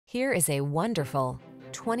Here is a wonderful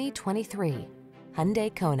 2023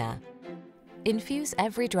 Hyundai Kona. Infuse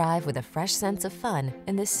every drive with a fresh sense of fun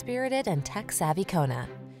in this spirited and tech-savvy Kona.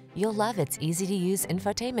 You'll love its easy-to-use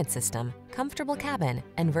infotainment system, comfortable cabin,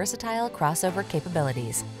 and versatile crossover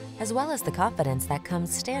capabilities, as well as the confidence that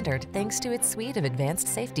comes standard thanks to its suite of advanced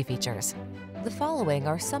safety features. The following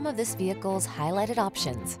are some of this vehicle's highlighted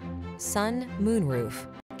options: sun, moonroof,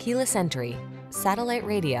 keyless entry, satellite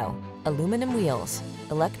radio, aluminum wheels,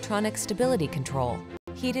 electronic stability control,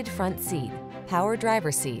 heated front seat, power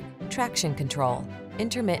driver seat, traction control,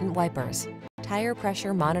 intermittent wipers, tire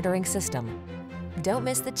pressure monitoring system. Don't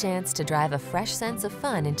miss the chance to drive a fresh sense of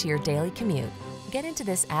fun into your daily commute. Get into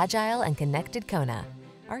this agile and connected Kona.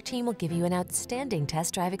 Our team will give you an outstanding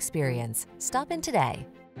test drive experience. Stop in today.